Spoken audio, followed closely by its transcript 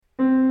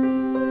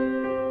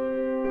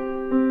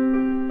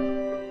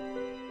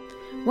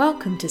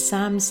Welcome to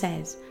Sam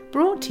Says,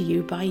 brought to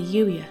you by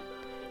Youier.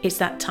 It's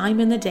that time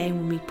in the day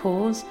when we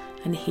pause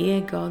and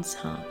hear God's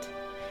heart.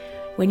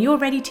 When you're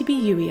ready to be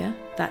Youier,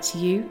 that's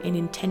you in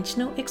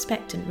intentional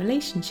expectant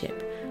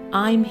relationship,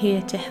 I'm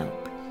here to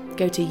help.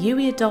 Go to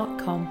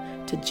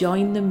youier.com to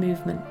join the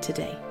movement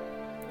today.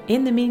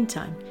 In the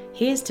meantime,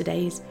 here's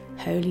today's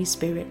Holy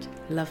Spirit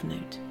Love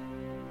Note.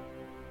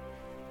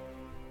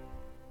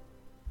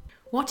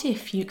 What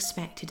if you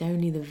expected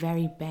only the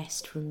very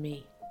best from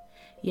me?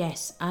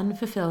 Yes,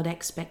 unfulfilled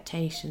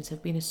expectations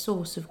have been a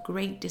source of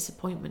great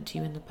disappointment to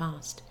you in the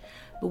past,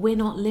 but we're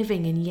not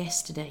living in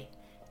yesterday.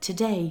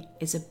 Today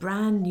is a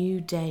brand new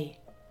day.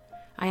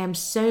 I am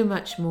so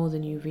much more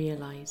than you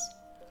realise.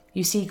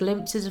 You see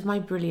glimpses of my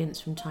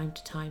brilliance from time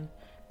to time,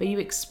 but you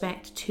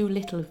expect too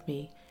little of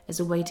me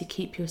as a way to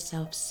keep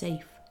yourself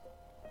safe.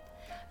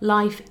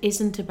 Life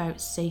isn't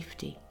about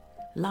safety.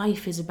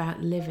 Life is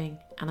about living,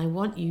 and I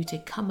want you to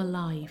come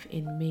alive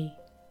in me.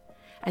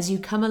 As you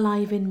come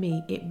alive in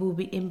me, it will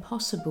be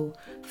impossible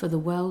for the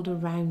world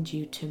around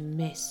you to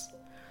miss.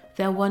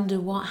 They'll wonder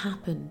what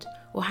happened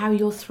or how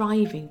you're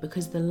thriving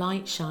because the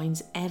light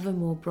shines ever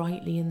more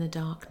brightly in the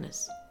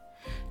darkness.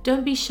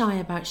 Don't be shy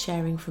about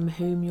sharing from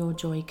whom your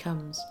joy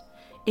comes.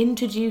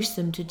 Introduce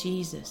them to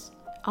Jesus.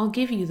 I'll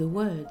give you the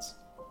words.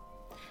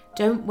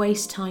 Don't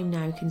waste time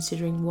now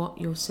considering what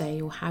you'll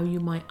say or how you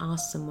might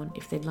ask someone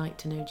if they'd like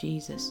to know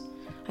Jesus.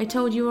 I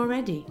told you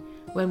already,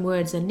 when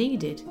words are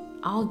needed,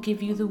 I'll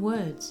give you the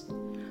words.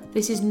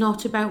 This is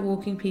not about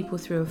walking people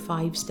through a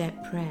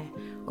 5-step prayer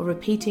or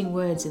repeating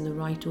words in the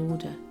right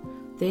order.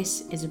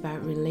 This is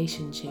about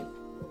relationship.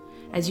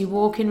 As you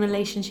walk in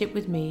relationship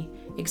with me,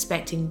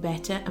 expecting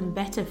better and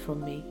better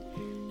from me,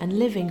 and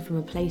living from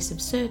a place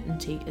of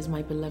certainty as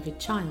my beloved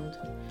child,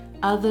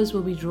 others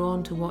will be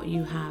drawn to what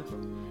you have.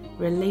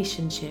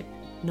 Relationship,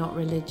 not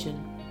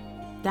religion.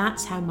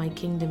 That's how my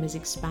kingdom is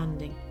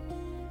expanding.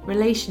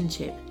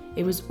 Relationship,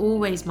 it was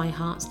always my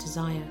heart's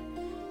desire,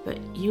 but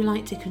you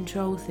like to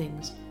control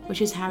things,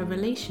 which is how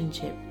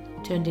relationship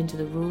turned into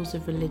the rules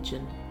of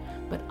religion.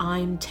 But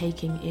I'm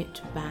taking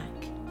it back,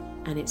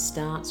 and it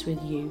starts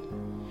with you.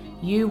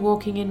 You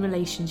walking in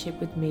relationship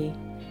with me,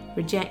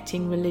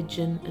 rejecting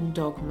religion and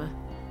dogma,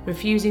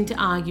 refusing to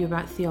argue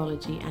about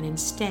theology, and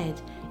instead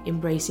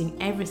embracing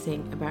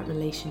everything about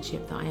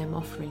relationship that I am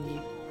offering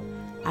you.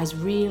 As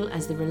real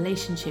as the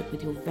relationship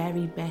with your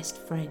very best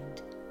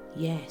friend.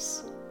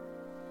 Yes.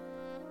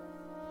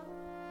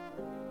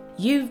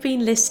 You've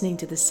been listening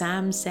to the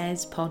Sam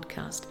Says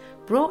podcast,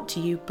 brought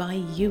to you by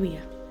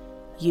Youier.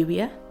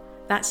 Youier,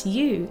 that's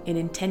you in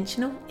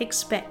intentional,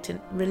 expectant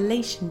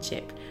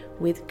relationship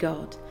with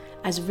God,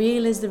 as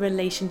real as the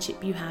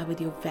relationship you have with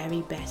your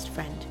very best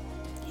friend.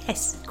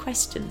 Yes,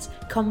 questions,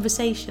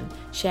 conversation,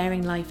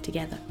 sharing life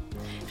together.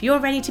 If you're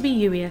ready to be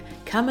Youier,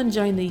 come and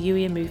join the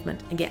Youier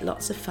movement and get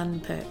lots of fun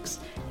perks.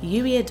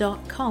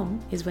 Youier.com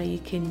is where you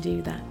can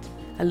do that.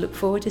 I look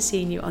forward to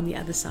seeing you on the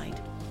other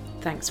side.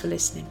 Thanks for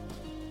listening.